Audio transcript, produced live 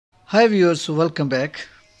Hi viewers, welcome back.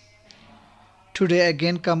 Today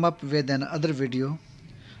again come up with another video.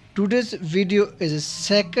 Today's video is a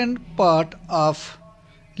second part of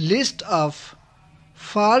list of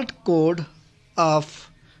fault code of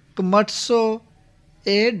Komatsu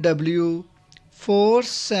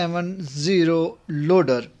WA470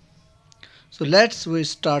 loader. So we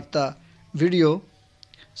start the video.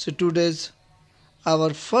 So today's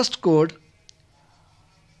our first code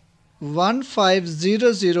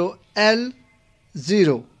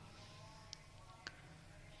 1500L0.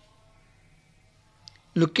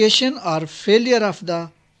 Location or failure of the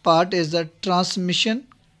part is the transmission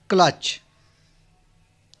clutch.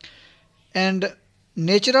 And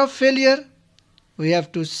nature of failure, we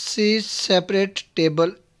have to see separate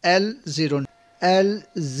table L0.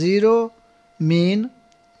 L0 mean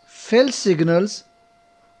fail signals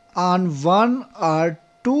on one or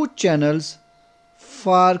two channels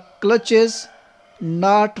for clutches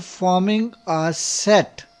not forming a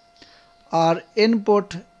set or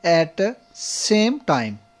input at same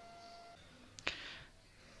time.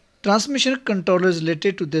 Transmission controller is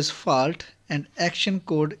related to this fault and action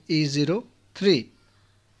code E03.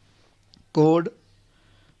 Code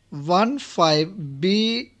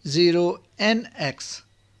 15B0NX.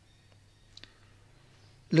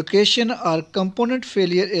 Location or component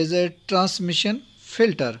failure is a transmission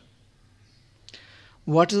filter.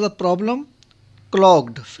 What is the problem?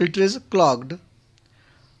 Clogged. Filter is clogged.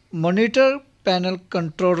 Monitor panel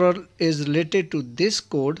controller is related to this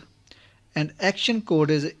code and action code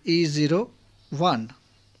is E01.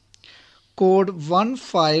 Code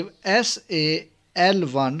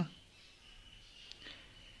 15SAL1.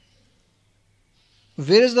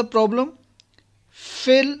 Where is the problem?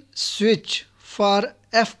 Fill switch for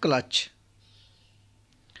F clutch.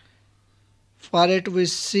 For it we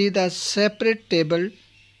see the separate table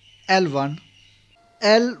L1.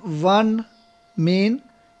 L1 mean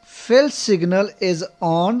fill signal is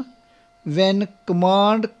on when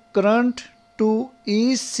command current to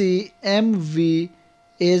ECMV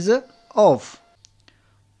is off.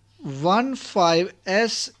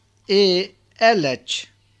 15SALH.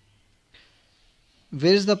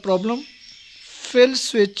 Where is the problem? Fill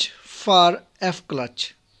switch for F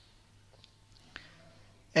clutch.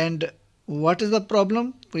 And what is the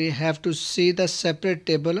problem? We have to see the separate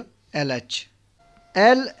table LH.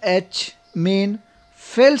 LH mean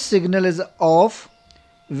fill signal is off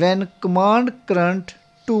when command current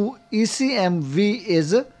to ECMV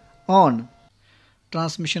is on.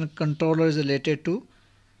 Transmission controller is related to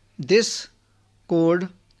this code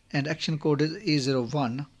and action code is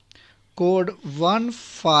E01. Code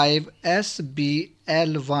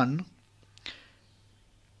 15SBL1.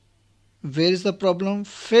 Where is the problem?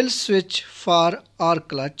 Fill switch for R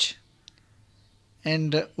clutch.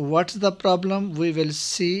 And what's the problem? We will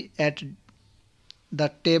see at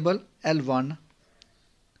the table L1.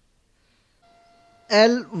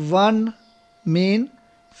 L1 mean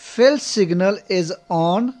fill signal is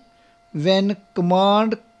on when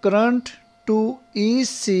command current to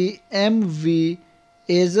ECMV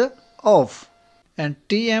is off. And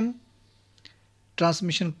TM,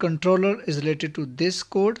 transmission controller, is related to this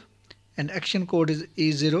code and action code is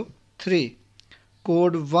E03.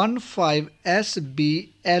 Code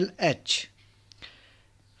 15SBLH.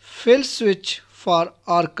 Fill switch for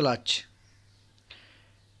R clutch.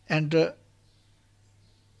 And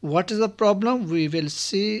what is the problem? We will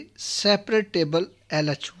see separate table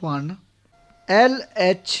LH1.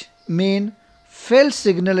 LH mean fill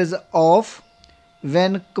signal is off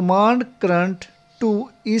when command current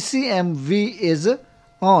to ECMV is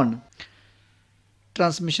on.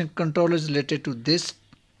 Transmission controller is related to this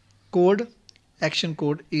code. Action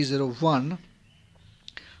code E01.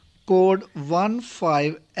 Code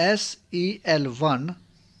 15SEL1.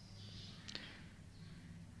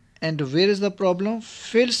 And where is the problem?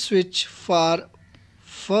 Fill switch for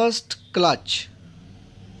first clutch.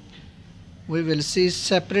 We will see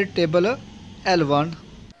separate table L1.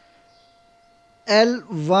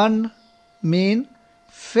 L1 mean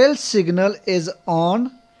fill signal is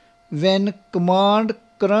on when command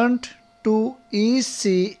current to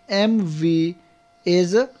ECMV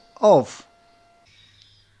is off.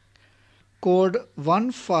 Code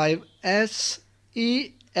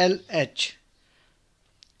 15SELH.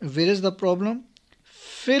 Where is the problem?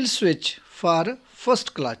 Fill switch for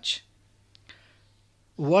first clutch.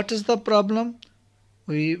 What is the problem?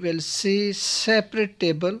 We will see separate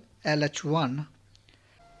table LH1.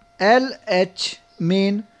 LH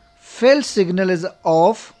mean fill signal is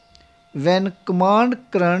off when command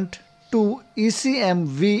current to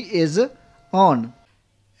ECMV is on.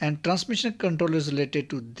 And transmission control is related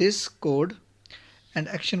to this code and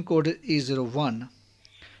action code is E01.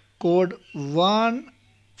 Code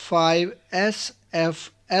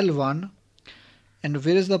 15SFL1. And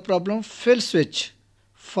where is the problem? Fill switch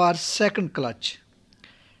for second clutch.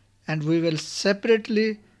 And we will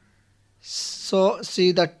separately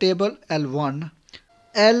see the table L1.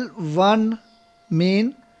 L1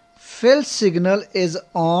 mean fill signal is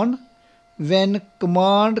on when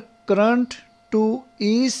command current to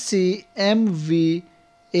ECMV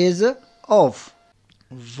is off.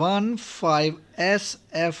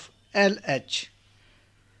 15SFLH.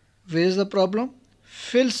 Where is the problem?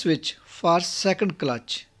 Fill switch for second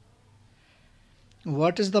clutch.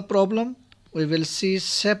 What is the problem? We will see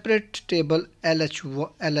separate table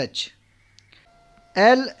LH.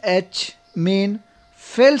 LH mean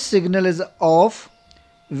fill signal is off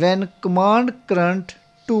when command current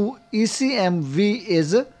to ECMV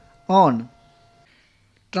is on.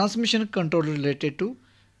 Transmission control related to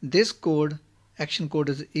this code, action code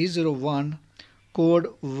is E01, code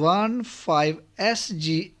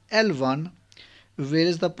 15SGL1. Where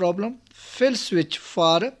is the problem? Fill switch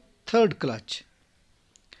for third clutch.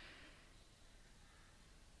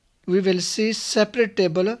 We will see separate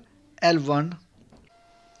table L1.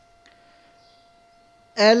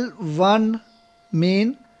 L1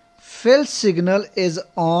 mean fill signal is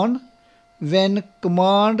on when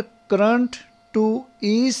command current to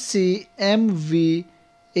ECMV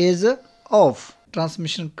is off.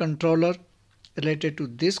 Transmission controller related to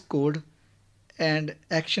this code and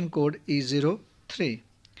action code E03.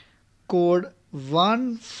 Code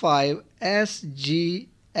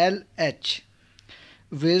 15SGLH.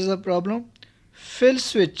 Where is the problem? Fill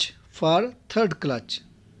switch for third clutch.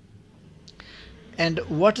 And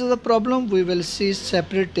what is the problem? We will see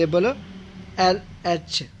separate table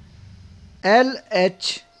LH.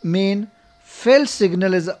 LH mean fill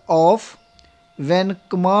signal is off when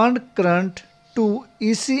command current to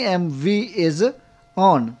ECMV is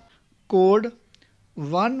on. Code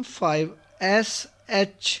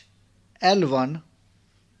 15SHL1.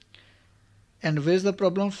 And where is the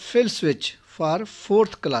problem? Fill switch for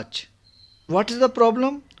fourth clutch. What is the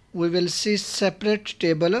problem? We will see separate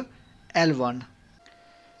table L1.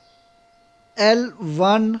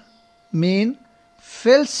 L1 mean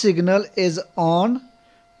fill signal is on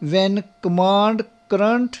when command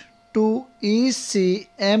current to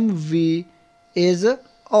ECMV is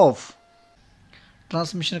off.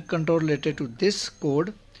 Transmission control related to this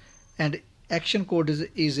code and action code is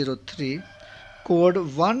E03. Code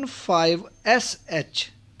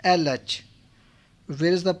 15SHLH.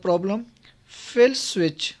 Where is the problem? Fill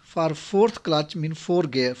switch for fourth clutch mean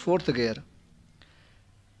fourth gear.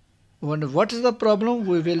 What is the problem?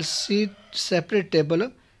 We will see separate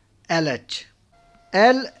table LH.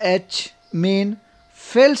 LH mean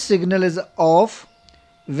fill signal is off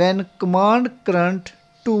when command current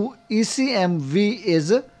to ECMV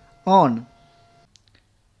is on.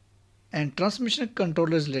 And transmission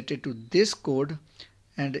controller is related to this code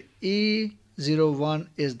and E01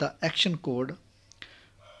 is the action code.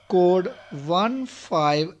 Code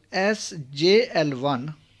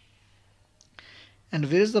 15SJL1. And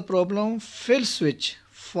where is the problem? Fill switch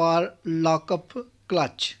for lockup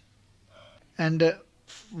clutch. And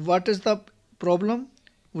what is the problem?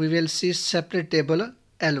 We will see separate table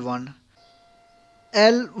L1.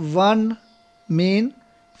 L1 mean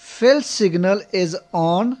fill signal is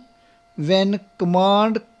on when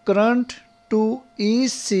command current to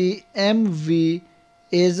ECMV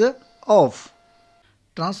is off.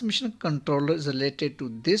 Transmission controller is related to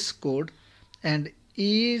this code and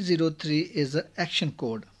E03 is the action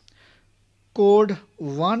code. Code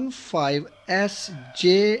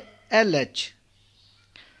 15SJLH.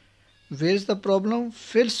 Where is the problem?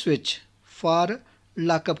 Fill switch for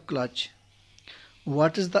lockup clutch.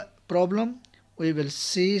 What is the problem? We will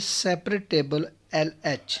see separate table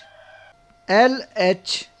LH.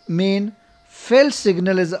 LH mean fill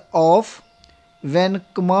signal is off when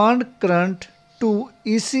command current to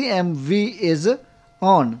ECMV is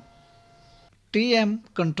on. TM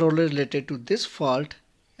controller related to this fault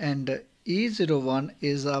and E01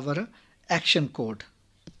 is our action code.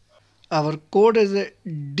 Our code is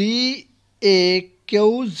DAQSKR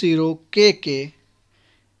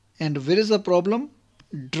and where is the problem?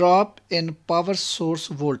 Drop in power source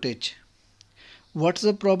voltage. What's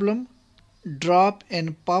the problem? Drop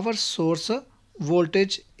in power source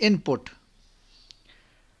voltage input.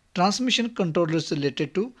 Transmission controller is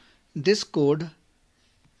related to this code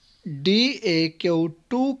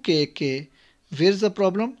DAQ2KK. Where is the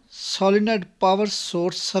problem? Solenoid power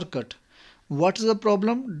source circuit. What is the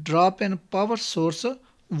problem? Drop in power source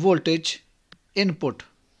voltage input.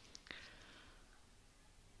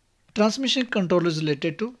 Transmission controller is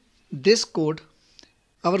related to this code.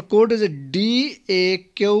 Our code is a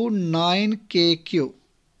DAQ9KQ.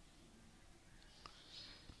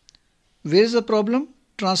 Where is the problem?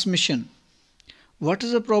 Transmission. What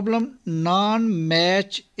is the problem?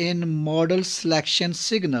 Non-match in model selection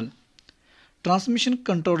signal. Transmission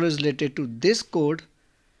controller is related to this code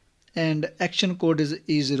and action code is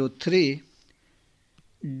E03.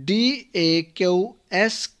 DAQSKR.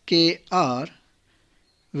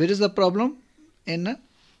 Where is the problem? In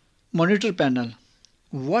monitor panel.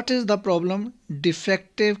 What is the problem?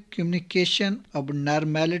 Defective communication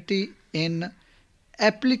abnormality in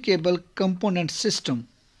applicable component system.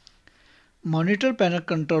 Monitor panel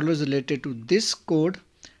controller is related to this code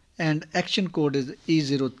and action code is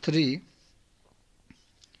E03.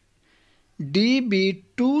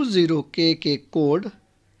 DB20KK code.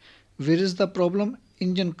 Where is the problem?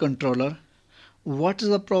 Engine controller. What is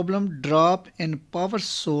the problem? Drop in power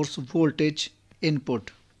source voltage input.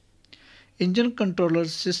 Engine controller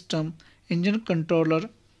system, engine controller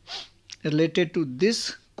related to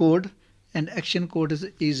this code and action code is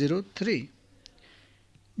E03.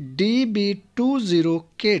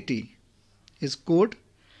 DB20KT is code.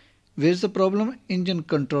 Where is the problem? Engine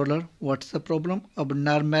controller. What's the problem?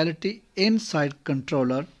 Abnormality inside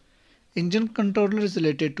controller. Engine controller is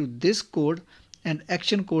related to this code and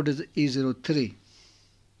action code is E03.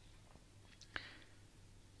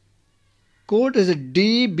 Code is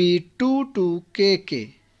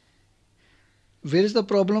DB22KK. Where is the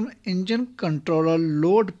problem? Engine controller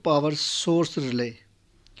load power source relay.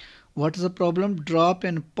 What is the problem? Drop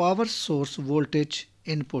in power source voltage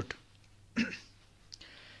input.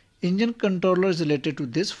 Engine controller is related to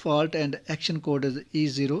this fault and action code is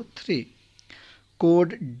E03.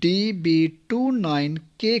 Code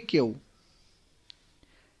DB29KQ.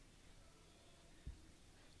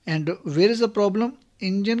 And where is the problem?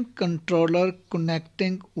 Engine controller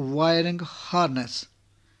connecting wiring harness.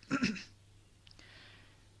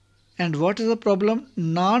 And what is the problem?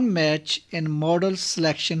 Non-match in model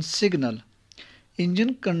selection signal.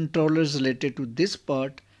 Engine controller is related to this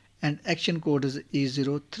part and action code is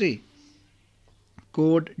E03.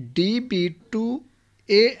 Code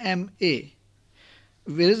DB2AMA.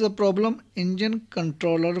 Where is the problem? Engine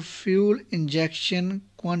controller fuel injection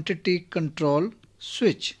quantity control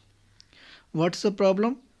switch. What's the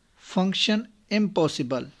problem? Function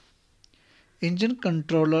impossible. Engine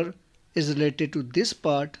controller is related to this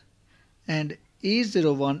part and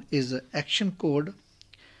E01 is the action code.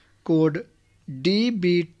 Code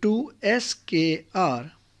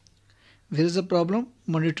DB2SKR. Where is the problem?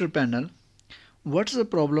 Monitor panel. What's the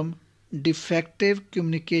problem? Defective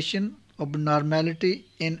communication abnormality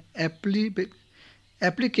in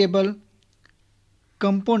applicable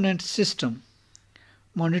component system.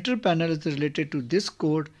 Monitor panel is related to this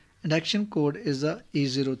code and action code is a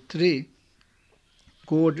E03.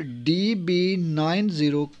 Code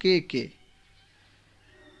DB90KK.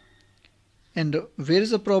 And where is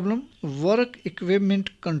the problem? Work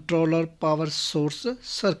equipment controller power source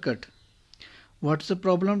circuit. What's the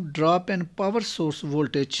problem? Drop in power source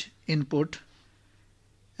voltage input.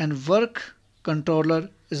 And work controller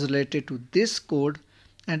is related to this code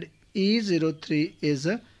and E03 is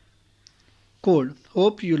a code.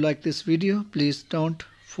 Hope you like this video. Please don't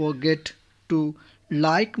forget to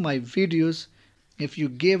like my videos. If you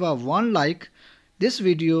give a 1 like, this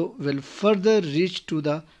video will further reach to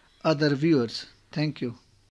the other viewers. Thank you.